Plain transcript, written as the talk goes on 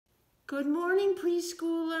Good morning,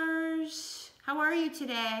 preschoolers. How are you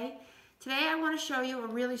today? Today I want to show you a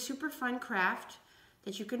really super fun craft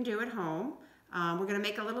that you can do at home. We're going to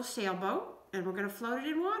make a little sailboat and we're going to float it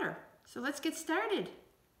in water. So let's get started.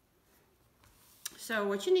 So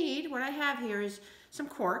what you need, what I have here is some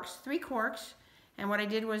corks, 3 corks, and what I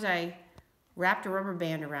did was I wrapped a rubber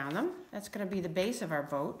band around them. That's going to be the base of our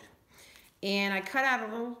boat. And I cut out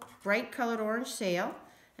a little bright colored orange sail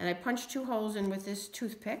and I punched 2 holes in with this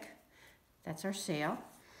toothpick. That's our sail.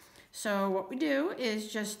 So what we do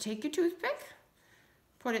is just take your toothpick,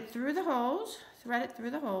 put it through the holes, thread it through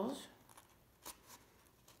the holes,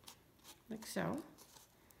 like so.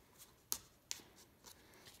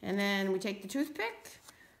 And then we take the toothpick,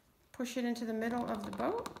 push it into the middle of the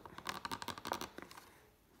boat,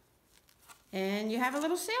 and you have a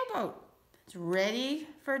little sailboat. It's ready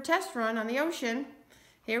for a test run on the ocean.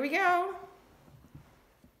 Here we go.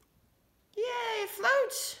 Yay, it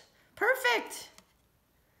floats. Perfect.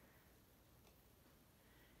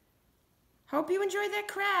 Hope you enjoyed that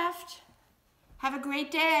craft. Have a great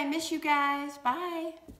day. I miss you guys. Bye.